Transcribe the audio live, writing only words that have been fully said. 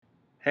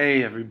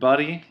Hey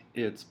everybody,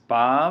 it's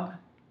Bob.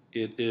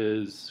 It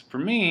is, for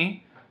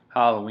me,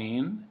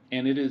 Halloween,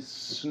 and it is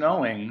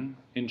snowing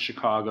in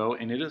Chicago,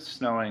 and it is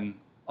snowing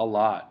a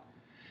lot.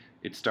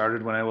 It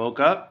started when I woke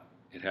up.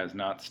 It has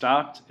not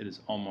stopped. It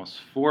is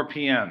almost 4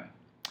 p.m.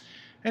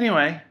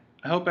 Anyway,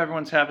 I hope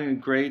everyone's having a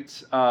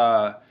great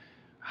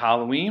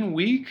Halloween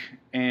week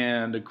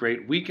and a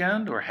great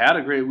weekend, or had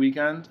a great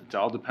weekend. It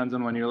all depends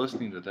on when you're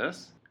listening to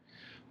this.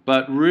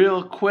 But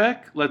real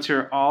quick, let's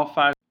hear all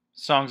 5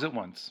 songs at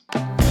once.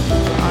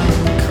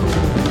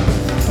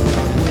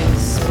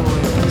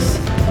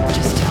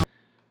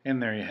 And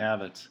there you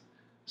have it.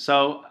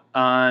 So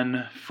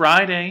on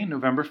Friday,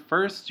 November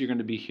 1st, you're going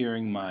to be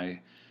hearing my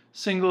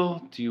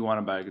single, Do You Want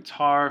to Buy a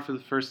Guitar, for the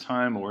first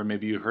time, or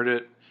maybe you heard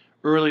it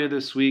earlier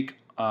this week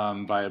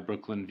via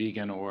Brooklyn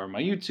Vegan or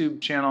my YouTube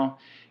channel.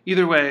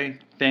 Either way,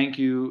 thank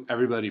you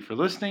everybody for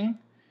listening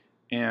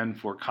and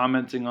for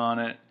commenting on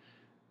it.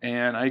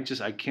 And I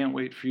can't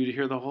wait for you to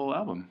hear the whole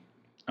album.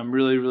 I'm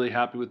really, really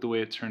happy with the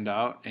way it turned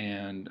out,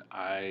 and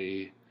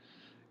I'll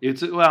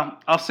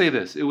say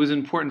this, it was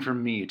important for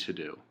me to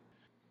do.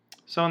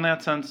 So in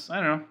that sense,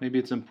 I don't know, maybe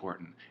it's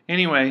important.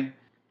 Anyway,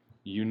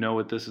 you know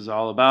what this is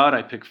all about.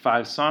 I picked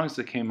 5 songs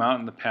that came out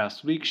in the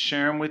past week,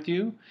 share them with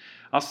you.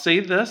 I'll say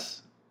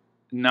this,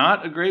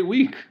 not a great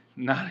week.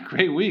 Not a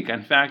great week.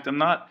 In fact, I'm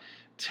not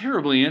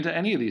terribly into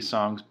any of these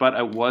songs, but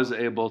I was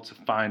able to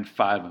find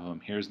 5 of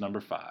them. Here's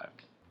number 5.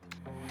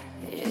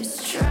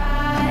 Just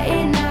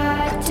try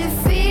not to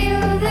feel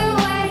the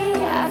way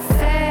I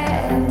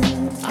felt.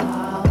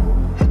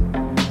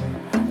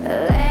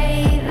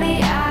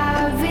 Lately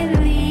I've been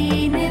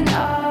leaning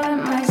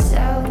on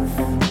myself.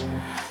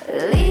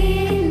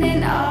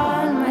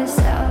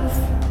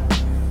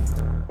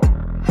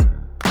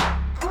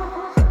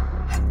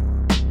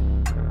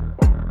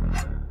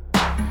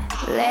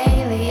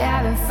 Lately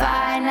I've been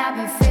fine, I've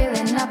been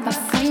filling up my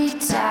free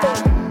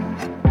time.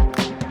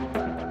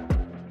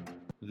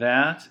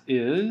 That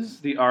is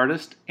the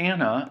artist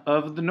Anna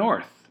of the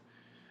North.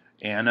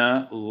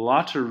 Anna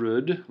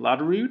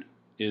Latterud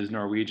is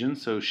Norwegian,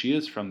 so she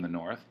is from the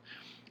North.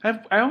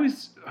 I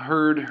always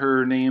heard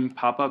her name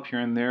pop up here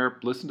and there,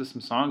 listened to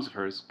some songs of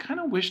hers, kind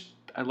of wished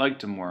I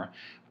liked them more.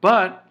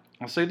 But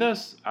I'll say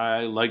this,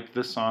 I liked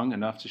this song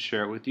enough to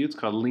share it with you. It's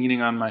called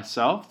Leaning on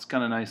Myself. It's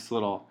got a nice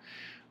little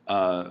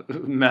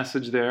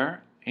message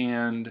there.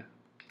 And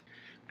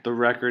the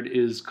record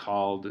is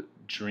called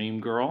Dream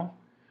Girl.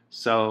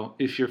 So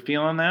if you're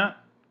feeling that,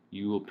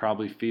 you will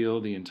probably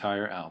feel the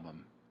entire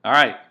album. All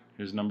right,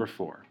 here's number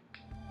 4.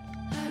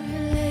 I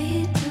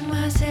relate to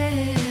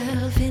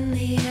myself in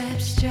the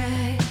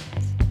abstract.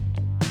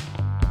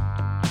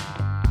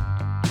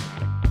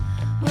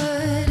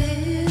 What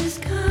is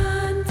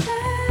contact?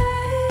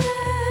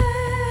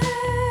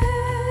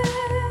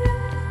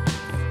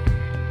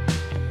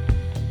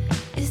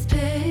 Is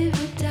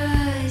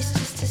paradise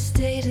just a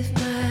state of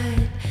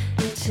mind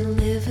that you'll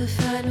never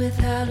find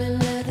without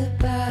another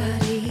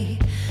body?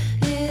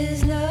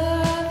 Is love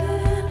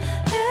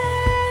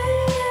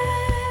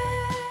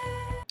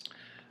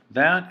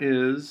That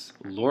is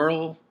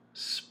Laurel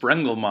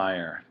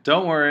Sprengelmeyer.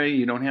 Don't worry,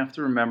 you don't have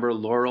to remember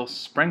Laurel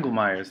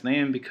Sprengelmeyer's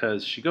name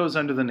because she goes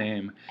under the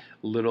name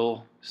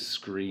Little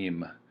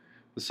Scream.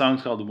 The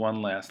song's called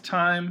One Last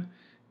Time.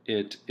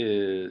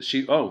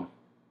 She's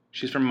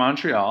from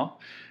Montreal,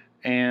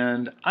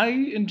 and I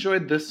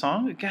enjoyed this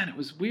song. Again, it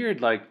was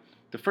weird, like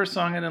the first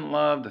song I didn't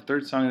love, the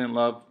third song I didn't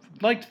love.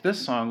 Liked this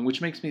song,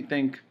 which makes me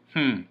think,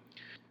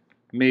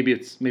 maybe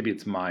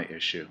it's my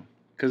issue,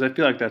 because I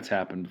feel like that's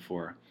happened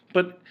before.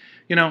 But,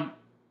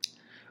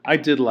 I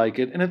did like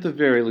it, and at the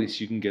very least,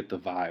 you can get the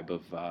vibe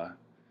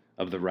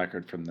of the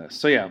record from this.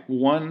 So yeah,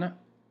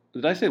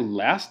 did I say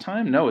last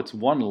time? No, it's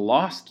One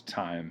Lost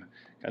Time.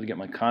 Got to get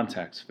my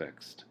contacts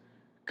fixed.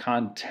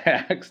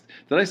 Context.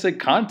 Did I say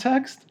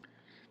context?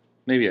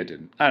 Maybe I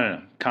didn't. I don't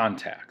know.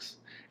 Contacts.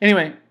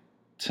 Anyway,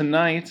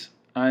 tonight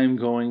I'm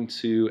going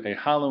to a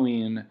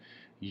Halloween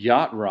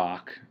yacht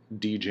rock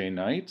DJ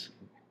night,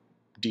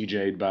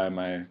 DJ'd by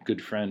my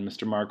good friend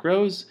Mr. Mark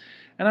Rose,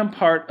 and I'm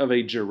part of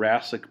a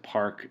Jurassic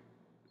Park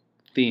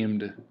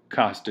themed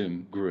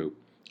costume group.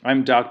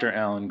 I'm Dr.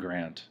 Alan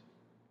Grant.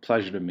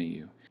 Pleasure to meet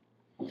you.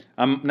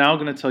 I'm now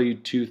going to tell you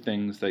 2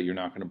 things that you're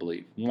not going to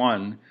believe.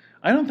 1,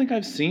 I don't think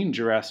I've seen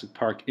Jurassic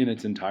Park in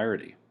its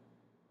entirety.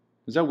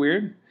 Is that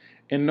weird?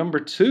 And number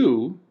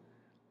 2,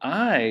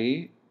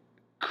 I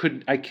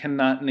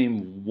cannot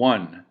name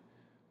one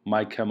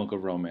My Chemical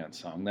Romance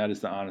song. That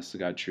is the honest to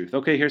God truth.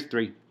 Okay, here's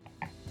 3.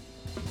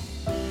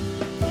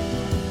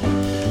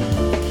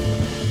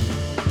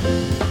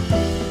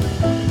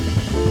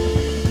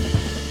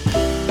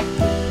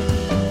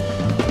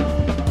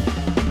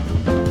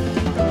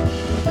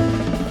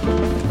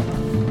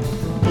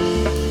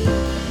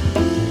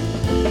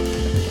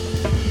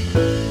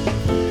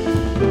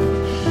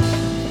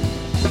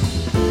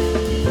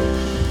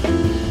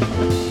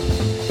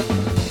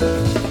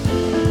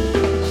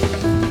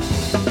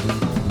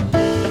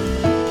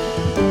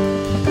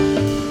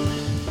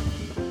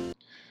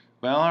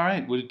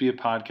 be a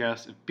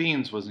podcast if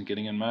Beans wasn't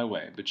getting in my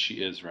way, but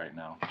she is right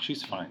now.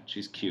 She's fine.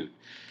 She's cute.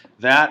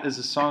 That is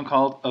a song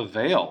called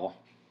Avail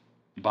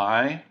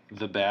by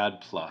The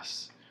Bad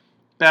Plus.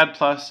 Bad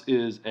Plus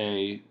is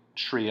a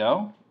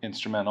trio,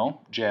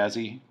 instrumental,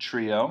 jazzy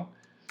trio,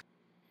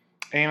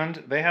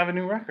 and they have a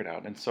new record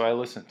out, and so I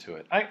listened to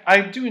it.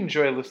 I do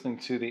enjoy listening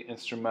to the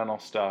instrumental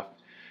stuff,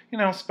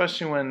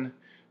 especially when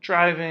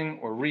driving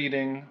or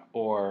reading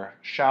or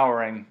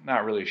showering,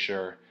 not really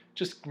sure,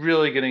 just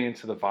really getting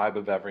into the vibe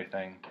of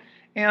everything.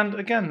 And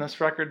again,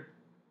 this record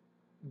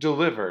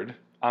delivered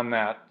on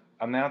that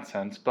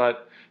sense,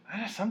 but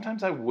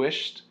sometimes I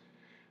wished,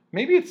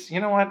 maybe it's,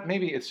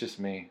 maybe it's just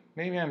me.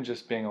 Maybe I'm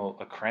just being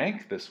a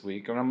crank this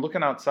week, and I'm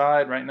looking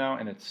outside right now,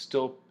 and it's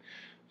still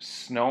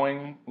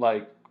snowing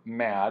like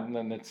mad, and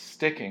then it's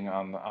sticking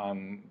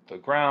on the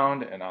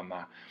ground and on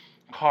the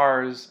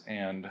cars,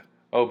 and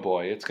oh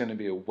boy, it's going to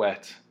be a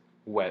wet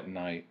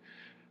night.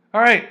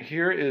 All right,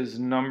 here is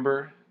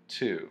number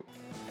 2.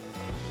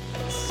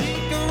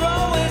 Seeker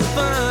always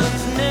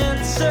finds an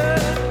answer.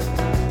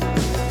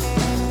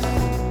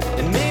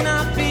 It may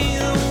not be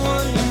the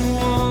one you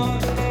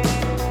want,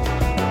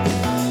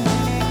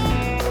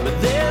 but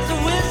there's a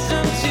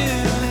wisdom to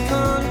the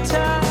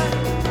contact,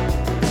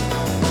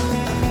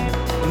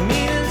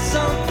 meaning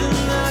something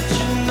that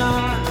you're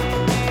not.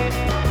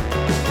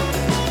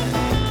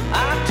 I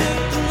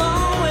took the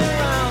long way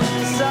around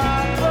the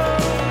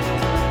sidewalk,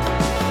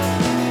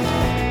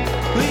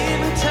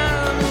 leaving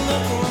time to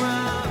look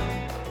around.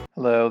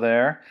 Hello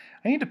there.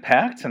 I need to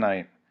pack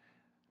tonight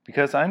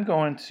because I'm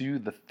going to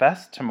the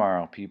fest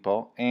tomorrow,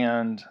 people.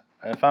 And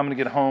if I'm going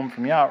to get home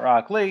from Yacht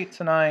Rock late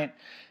tonight,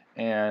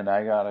 and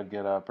I got to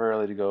get up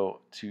early to go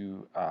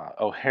to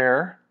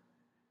O'Hare,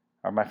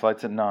 or my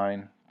flight's at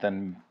 9,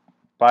 then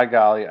by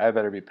golly, I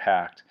better be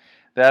packed.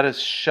 That is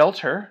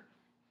Shelter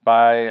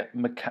by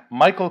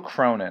Michael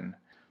Cronin.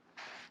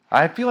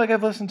 I feel like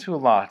I've listened to a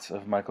lot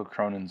of Michael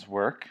Cronin's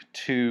work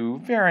to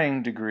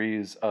varying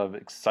degrees of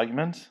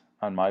excitement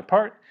on my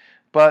part,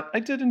 but I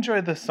did enjoy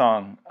this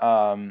song,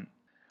 and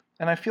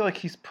I feel like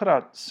he's put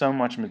out so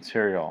much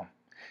material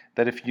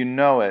that if you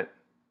know it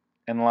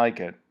and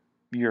like it,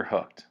 you're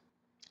hooked.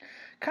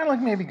 Kind of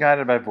like maybe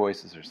Guided by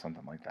Voices or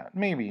something like that.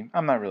 Maybe,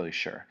 I'm not really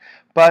sure.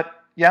 But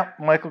yeah,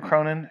 Michael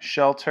Cronin,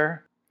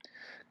 Shelter,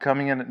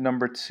 coming in at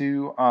number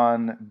 2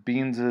 on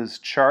Beans'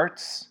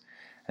 charts.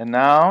 And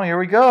now, here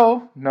we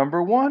go,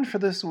 number 1 for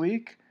this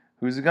week.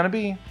 Who's it going to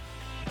be?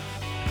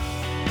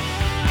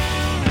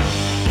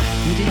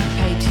 We didn't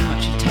pay too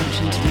much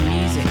attention to the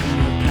music when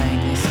we were playing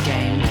this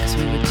game because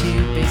we were too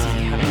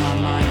busy having our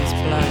minds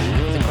blown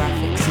with the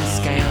graphics and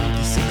scale of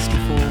the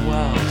 64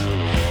 world.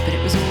 But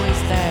it was always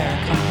there,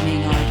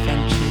 accompanying our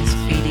adventures,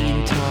 feeding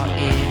into our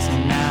ears,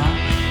 and now,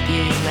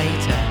 years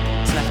later,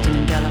 it's left an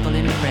indelible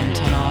imprint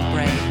on our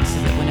brains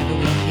so that whenever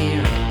we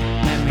hear it,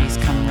 memories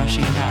come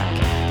rushing back,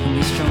 and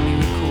we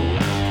strongly recall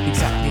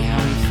exactly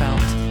how we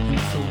felt and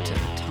thought at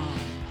the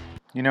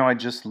time. I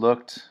just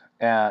looked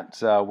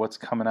at what's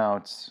coming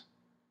out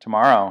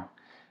tomorrow,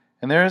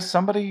 and there is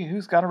somebody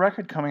who's got a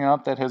record coming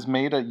out that has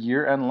made a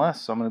year-end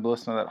list, so I'm going to be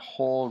listening to that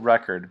whole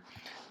record.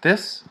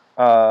 This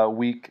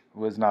week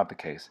was not the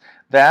case.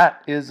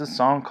 That is a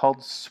song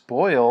called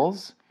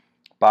Spoils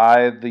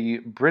by the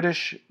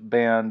British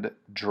band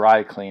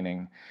Dry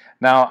Cleaning.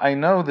 Now, I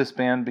know this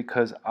band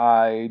because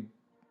I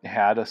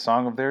had a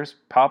song of theirs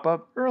pop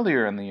up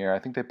earlier in the year. I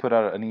think they put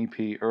out an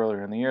EP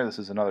earlier in the year. This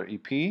is another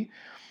EP.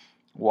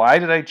 Why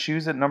did I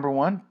choose it number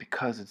 1?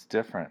 Because it's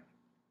different.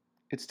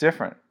 It's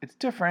different. It's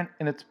different,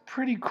 and it's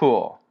pretty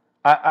cool,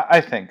 I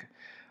think.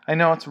 I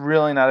know it's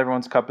really not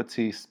everyone's cup of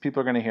tea.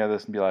 People are going to hear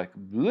this and be like,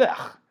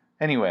 blech.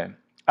 Anyway,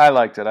 I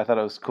liked it. I thought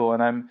it was cool,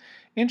 and I'm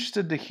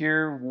interested to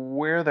hear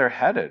where they're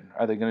headed.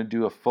 Are they going to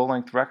do a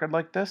full-length record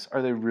like this?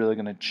 Are they really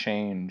going to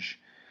change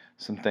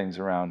some things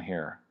around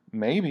here?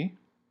 Maybe.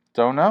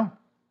 Don't know.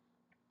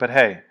 But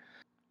hey,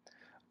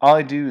 all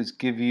I do is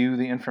give you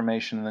the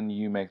information, and then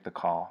you make the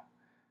call.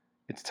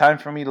 It's time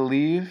for me to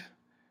leave.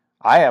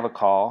 I have a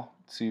call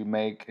to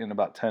make in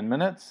about 10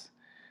 minutes.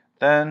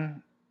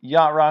 Then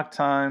Yacht Rock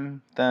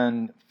time,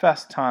 then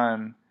Fest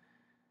time,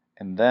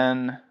 and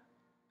then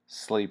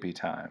sleepy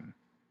time.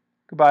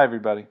 Goodbye,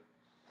 everybody.